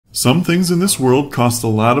Some things in this world cost a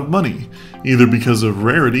lot of money, either because of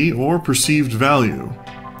rarity or perceived value.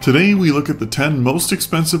 Today we look at the 10 most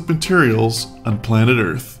expensive materials on planet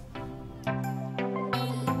Earth.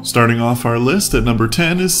 Starting off our list at number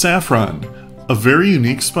 10 is saffron, a very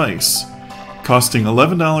unique spice. Costing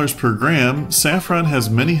 $11 per gram, saffron has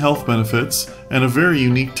many health benefits and a very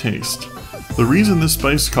unique taste. The reason this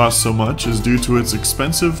spice costs so much is due to its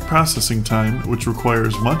expensive processing time, which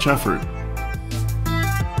requires much effort.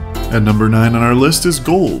 At number 9 on our list is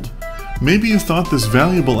gold. Maybe you thought this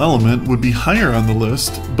valuable element would be higher on the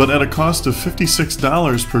list, but at a cost of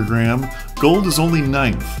 $56 per gram, gold is only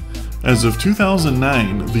 9th. As of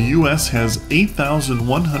 2009, the US has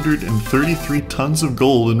 8,133 tons of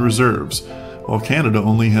gold in reserves, while Canada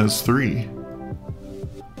only has 3.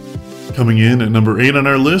 Coming in at number 8 on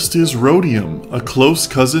our list is rhodium, a close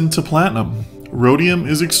cousin to platinum. Rhodium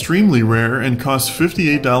is extremely rare and costs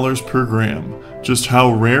 $58 per gram. Just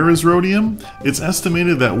how rare is rhodium? It's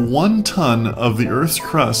estimated that 1 ton of the Earth's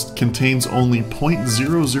crust contains only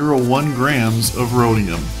 0.001 grams of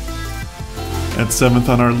rhodium. At 7th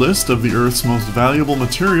on our list of the Earth's most valuable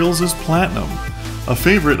materials is platinum. A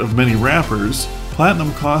favorite of many rappers,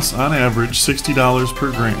 platinum costs on average $60 per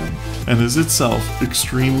gram and is itself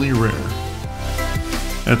extremely rare.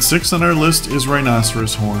 At 6th on our list is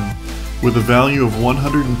rhinoceros horn. With a value of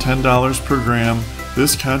 $110 per gram,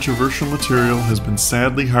 this controversial material has been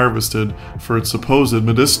sadly harvested for its supposed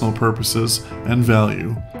medicinal purposes and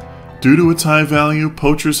value. Due to its high value,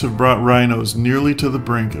 poachers have brought rhinos nearly to the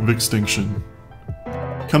brink of extinction.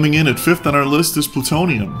 Coming in at 5th on our list is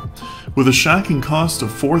plutonium. With a shocking cost of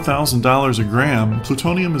 $4,000 a gram,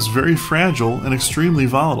 plutonium is very fragile and extremely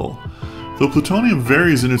volatile. Though plutonium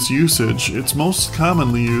varies in its usage, it's most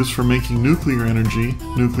commonly used for making nuclear energy,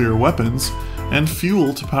 nuclear weapons, and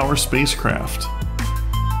fuel to power spacecraft.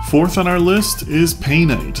 4th on our list is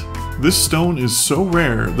painite. This stone is so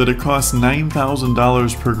rare that it costs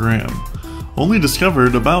 $9,000 per gram. Only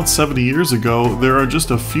discovered about 70 years ago, there are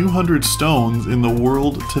just a few hundred stones in the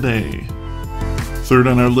world today.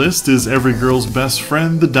 3rd on our list is every girl's best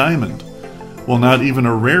friend, the diamond. While not even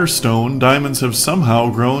a rare stone, diamonds have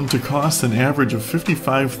somehow grown to cost an average of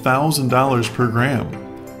 $55,000 per gram.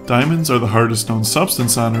 Diamonds are the hardest known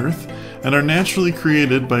substance on Earth and are naturally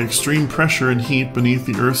created by extreme pressure and heat beneath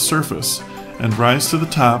the Earth's surface and rise to the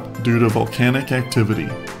top due to volcanic activity.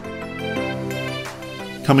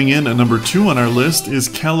 Coming in at number 2 on our list is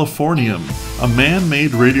californium, a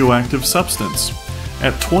man-made radioactive substance.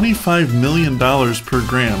 At $25 million per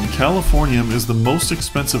gram, californium is the most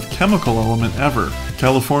expensive chemical element ever.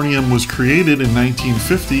 Californium was created in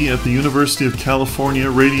 1950 at the University of California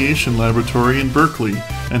Radiation Laboratory in Berkeley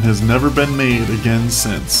and has never been made again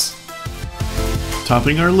since.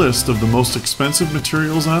 Topping our list of the most expensive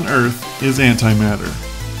materials on Earth is antimatter.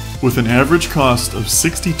 With an average cost of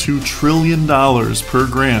 $62 trillion per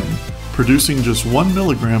gram, producing just 1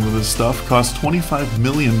 milligram of this stuff costs $25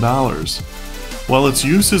 million. While its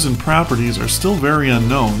uses and properties are still very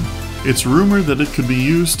unknown, it's rumored that it could be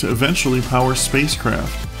used to eventually power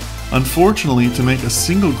spacecraft. Unfortunately, to make a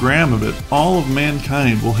single gram of it, all of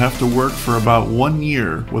mankind will have to work for about 1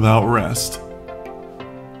 year without rest.